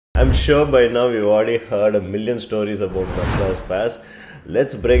I'm sure by now you've already heard a million stories about MEFTAL-SPAS.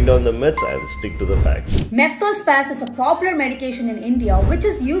 Let's break down the myths and stick to the facts. MEFTAL-SPAS is a popular medication in India which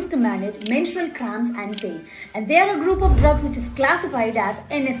is used to manage menstrual cramps and pain. And they are a group of drugs which is classified as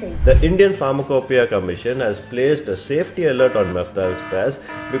NSAIDs. The Indian Pharmacopoeia Commission has placed a safety alert on MEFTAL-SPAS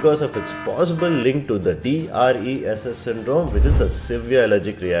because of its possible link to the DRESS syndrome, which is a severe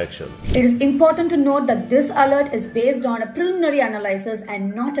allergic reaction. It is important to note that this alert is based on a preliminary analysis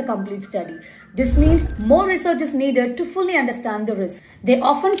and not a complete study. This means more research is needed to fully understand the risk. They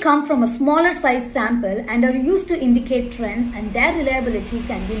often come from a smaller size sample and are used to indicate trends, and their reliability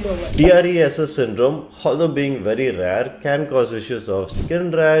can be lower. DRESS syndrome, although being very rare, can cause issues of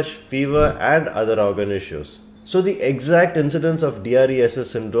skin rash, fever and other organ issues. So the exact incidence of DRESS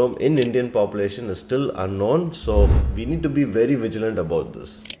syndrome in Indian population is still unknown, so we need to be very vigilant about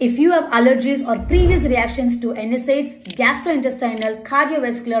this. If you have allergies or previous reactions to NSAIDs, gastrointestinal,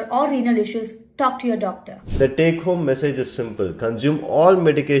 cardiovascular or renal issues, talk to your doctor. The take-home message is simple: consume all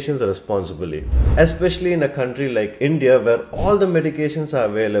medications responsibly, especially in a country like India where all the medications are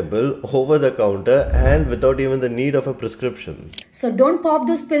available over the counter and without even the need of a prescription. So don't pop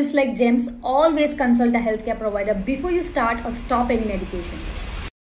those pills like gems. Always consult a healthcare provider before you start or stop any medications.